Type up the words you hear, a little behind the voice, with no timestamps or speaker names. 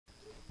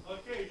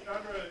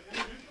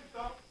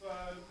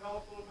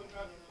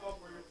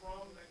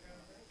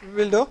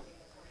will do.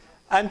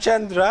 I'm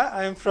Chandra.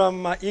 I'm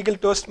from Eagle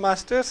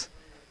Toastmasters.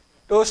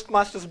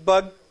 Toastmasters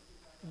bug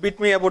bit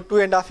me about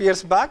 2.5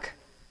 years back.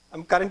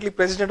 I'm currently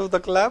president of the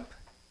club.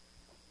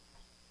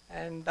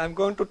 And I'm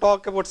going to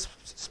talk about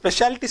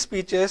specialty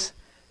speeches.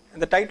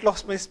 And the title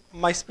of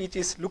my speech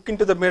is Look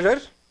into the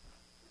Mirror.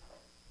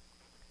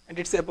 And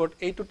it's about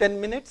 8 to 10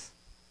 minutes.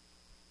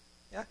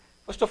 Yeah.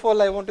 First of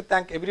all, I want to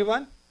thank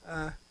everyone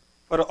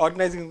for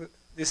organizing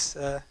this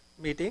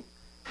meeting.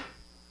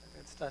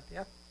 Let's start,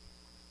 yeah.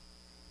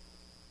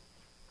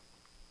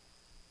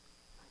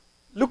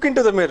 Look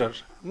into the mirror.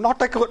 I'm not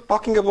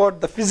talking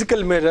about the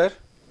physical mirror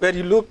where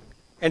you look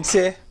and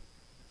say,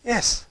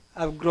 yes,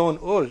 I've grown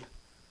old.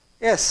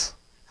 Yes,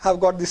 I've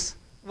got this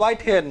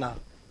white hair now.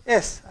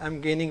 Yes, I'm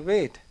gaining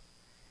weight.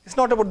 It's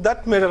not about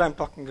that mirror I'm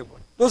talking about.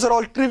 Those are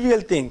all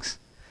trivial things.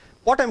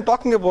 What I'm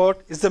talking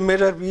about is the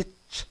mirror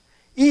which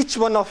each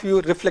one of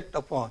you reflect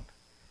upon.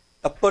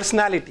 The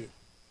personality,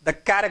 the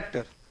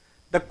character,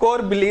 the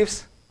core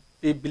beliefs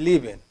we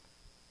believe in.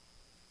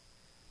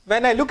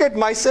 When I look at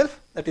myself,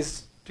 that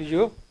is to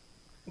you,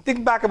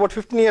 think back about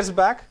 15 years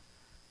back,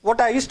 what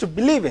I used to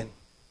believe in,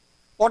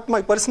 what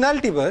my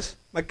personality was,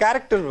 my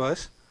character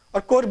was,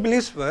 or core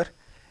beliefs were,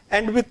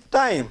 and with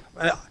time,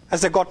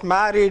 as I got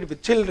married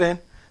with children,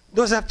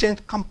 those have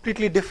changed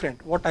completely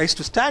different. What I used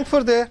to stand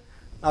for there,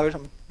 now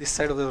I'm this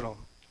side of the room.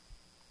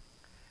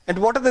 And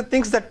what are the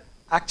things that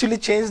actually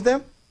changed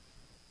them?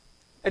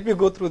 Let me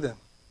go through them.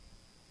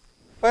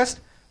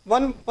 First,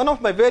 one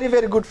of my very,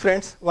 very good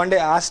friends one day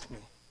asked me,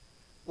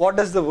 what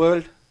does the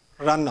world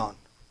run on?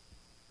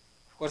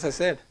 Of course I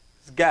said,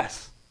 it's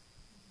gas.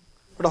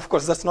 But of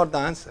course that's not the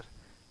answer.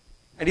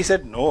 And he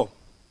said, no.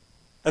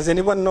 Does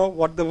anyone know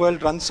what the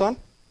world runs on?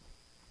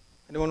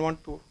 Anyone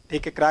want to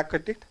take a crack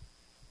at it?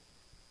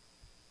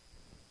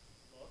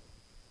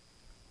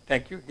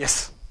 Thank you.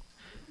 Yes.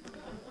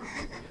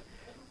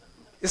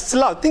 It's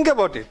love. Think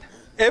about it.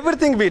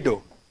 Everything we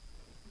do,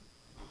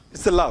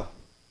 it's the love.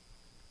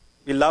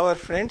 We love our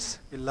friends,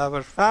 we love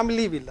our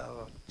family, we love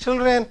our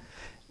children,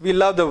 we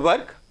love the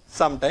work,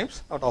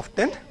 sometimes, not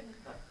often.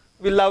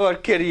 We love our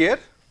career.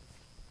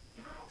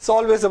 It's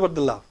always about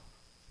the love.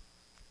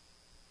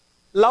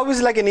 Love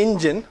is like an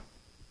engine.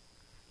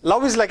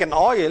 Love is like an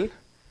oil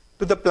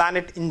to the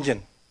planet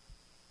engine.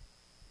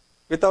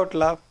 Without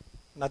love,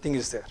 nothing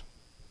is there.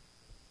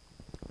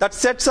 That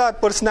sets our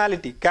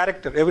personality,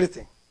 character,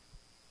 everything.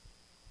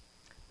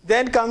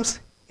 Then comes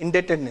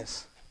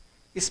indebtedness.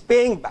 Is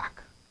paying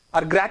back.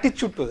 Our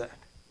gratitude to that.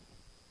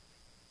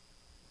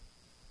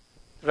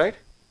 Right?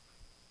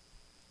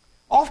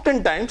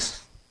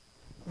 Oftentimes,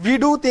 we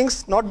do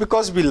things not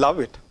because we love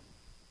it,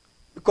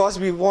 because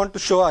we want to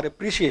show our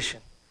appreciation.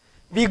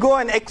 We go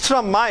an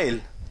extra mile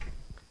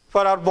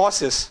for our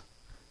bosses,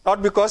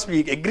 not because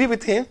we agree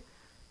with him,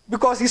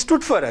 because he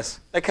stood for us,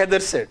 like Heather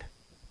said.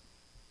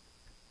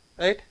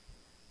 Right?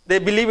 They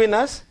believe in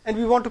us and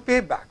we want to pay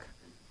back.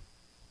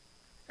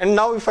 And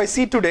now if I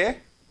see today,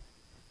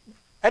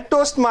 at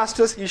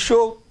Toastmasters,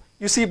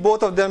 you see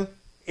both of them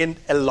in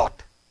a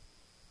lot.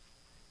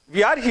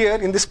 We are here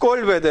in this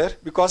cold weather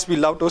because we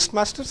love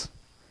Toastmasters.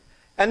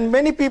 And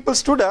many people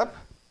stood up,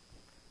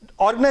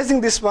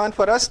 organizing this one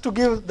for us to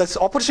give this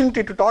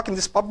opportunity to talk in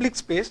this public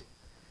space,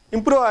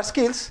 improve our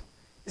skills,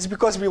 is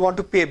because we want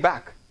to pay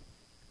back.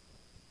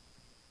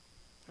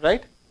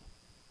 Right?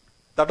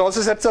 That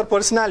also sets our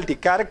personality,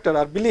 character,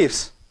 our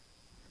beliefs.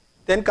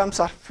 Then comes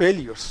our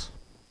failures.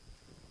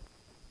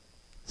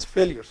 It's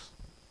failures.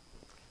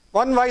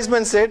 One wise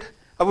man said,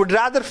 I would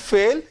rather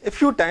fail a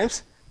few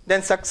times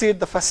than succeed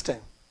the first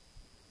time.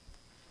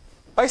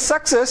 By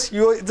success,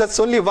 that's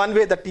only one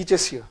way that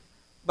teaches you.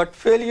 But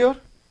failure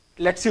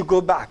lets you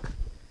go back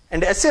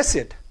and assess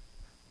it.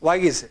 Why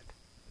is it?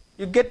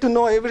 You get to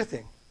know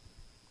everything.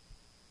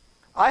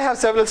 I have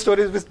several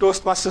stories with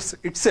Toastmasters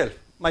itself,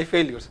 my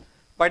failures.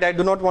 But I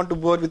do not want to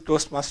bore with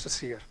Toastmasters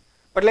here.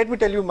 But let me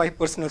tell you my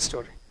personal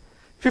story.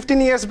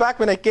 15 years back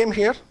when I came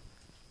here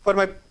for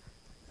my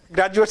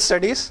graduate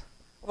studies,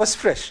 I was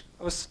fresh.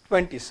 I was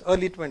 20s,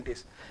 early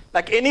 20s.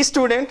 Like any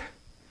student,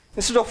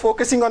 instead of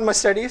focusing on my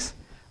studies,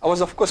 I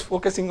was of course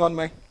focusing on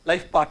my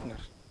life partner.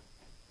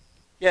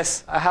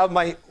 Yes, I have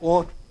my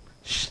own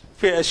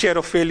share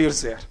of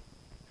failures there.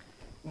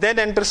 Then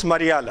enters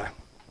Mariala,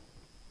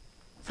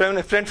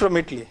 a friend from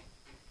Italy.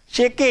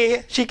 She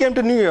came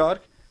to New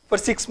York for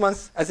 6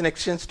 months as an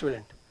exchange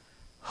student.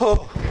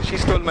 Oh, she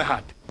stole my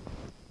heart.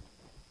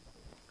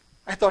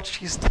 I thought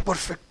she's the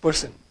perfect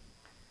person.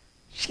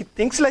 She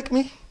thinks like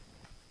me,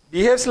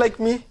 behaves like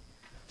me,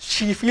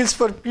 she feels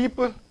for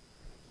people.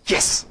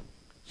 Yes,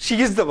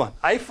 she is the one.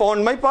 I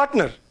found my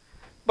partner.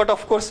 But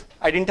of course,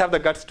 I didn't have the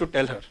guts to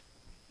tell her.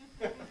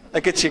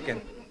 Like a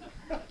chicken.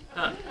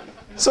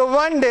 So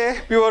one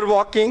day, we were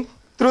walking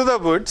through the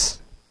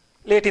woods,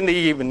 late in the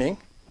evening.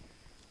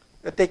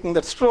 We were taking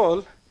that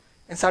stroll,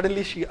 and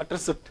suddenly she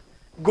utters the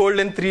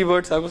golden 3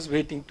 words I was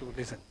waiting to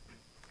listen.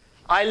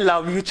 I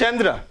love you,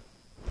 Chandra.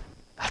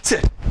 That's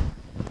it.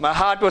 My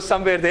heart was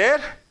somewhere there.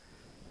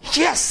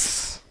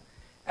 Yes!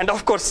 And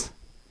of course,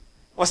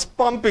 was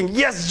pumping.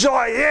 Yes,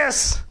 joy,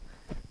 yes!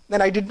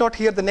 Then I did not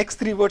hear the next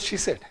 3 words she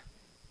said.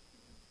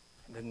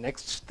 The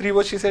next 3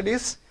 words she said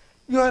is,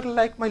 you are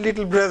like my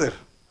little brother.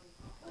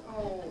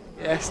 Oh.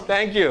 Yes,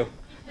 thank you.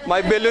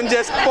 My balloon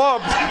just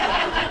popped.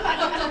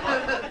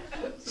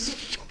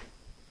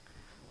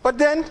 But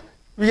then,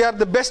 we are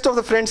the best of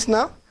the friends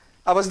now.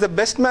 I was the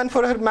best man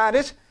for her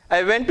marriage.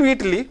 I went to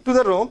Italy, to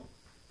the Rome,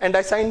 and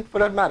I signed for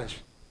her marriage.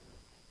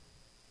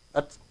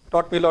 That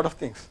taught me a lot of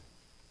things.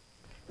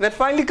 Then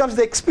finally comes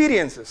the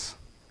experiences.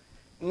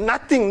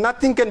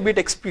 Nothing can beat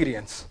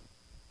experience.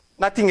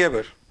 Nothing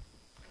ever.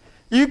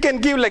 You can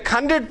give like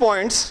 100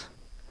 points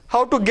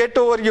how to get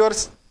over your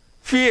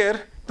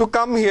fear to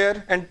come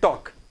here and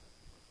talk.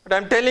 But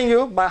I'm telling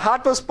you, my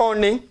heart was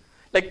pounding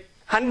like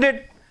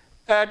 100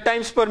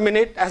 times per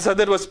minute as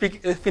other was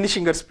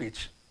finishing her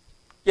speech.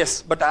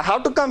 Yes, but I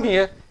have to come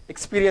here,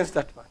 experience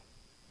that one.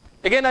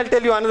 Again, I'll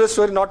tell you another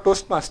story, not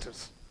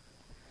Toastmasters.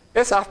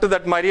 Yes, after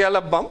that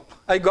Mariala bump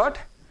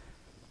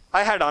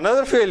I had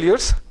another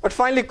failures, but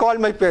finally called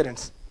my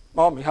parents.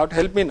 Mom, you have to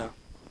help me now.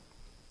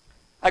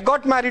 I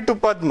got married to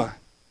Padma.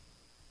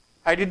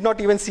 I did not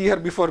even see her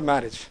before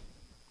marriage.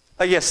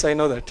 Yes, I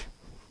know that.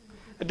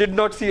 I did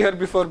not see her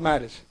before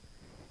marriage.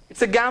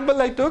 It's a gamble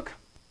I took.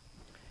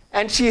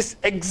 And she is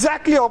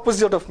exactly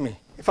opposite of me.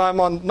 If I'm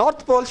on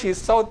North Pole, she is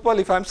South Pole.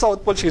 If I'm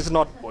South Pole, she is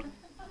North Pole.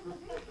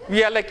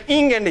 We are like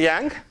yin and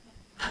yang.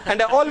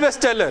 And I always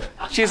tell her,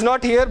 she is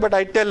not here, but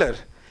I tell her,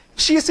 if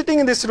she is sitting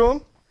in this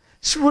room,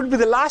 she would be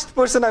the last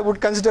person I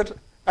would consider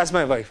as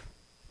my wife.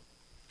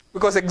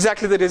 Because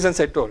exactly the reasons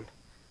I told.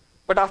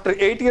 But after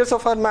 8 years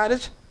of our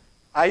marriage,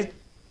 I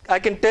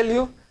can tell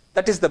you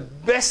that is the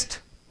best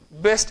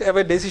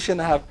ever decision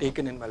I have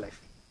taken in my life.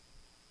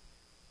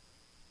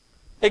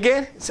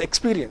 Again, it's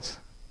experience.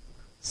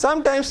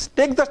 Sometimes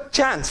take the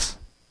chance.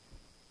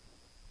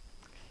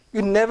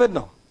 You never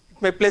know.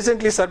 It may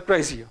pleasantly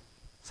surprise you.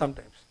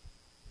 Sometimes.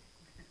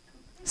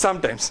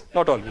 Sometimes,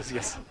 not always,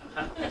 yes.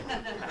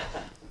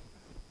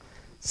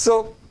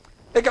 So,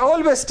 like I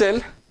always tell,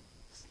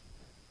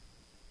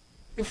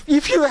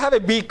 if you have a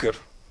beaker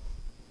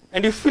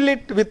and you fill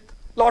it with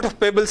a lot of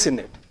pebbles in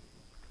it,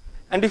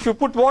 and if you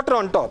put water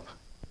on top,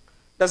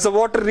 does the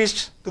water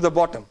reach to the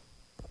bottom?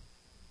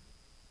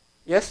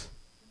 Yes?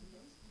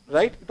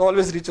 Right? It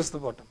always reaches the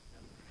bottom.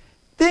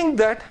 Think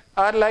that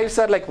our lives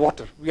are like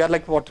water. We are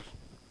like water.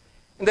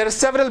 And there are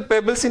several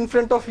pebbles in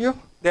front of you.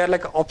 They are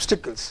like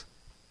obstacles.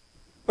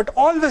 But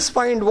always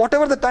find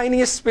whatever the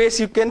tiniest space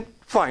you can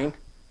find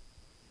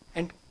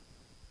and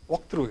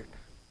walk through it.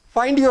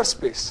 Find your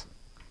space.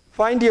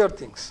 Find your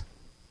things.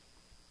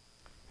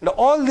 And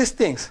all these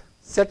things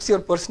sets your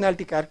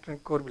personality, character,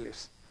 and core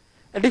beliefs.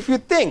 And if you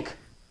think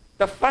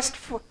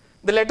the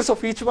letters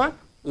of each one,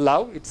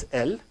 love, it's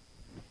L.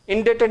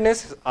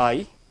 Indebtedness is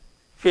I.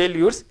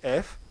 Failures,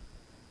 F.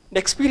 And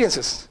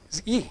experiences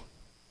is E.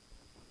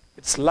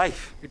 It's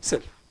life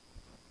itself.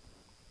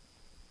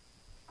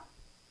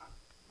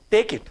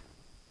 Take it.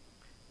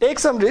 Take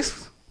some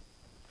risks,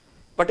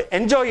 but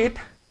enjoy it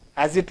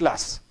as it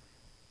lasts.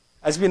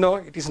 As we know,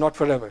 it is not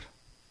forever.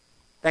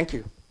 Thank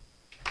you.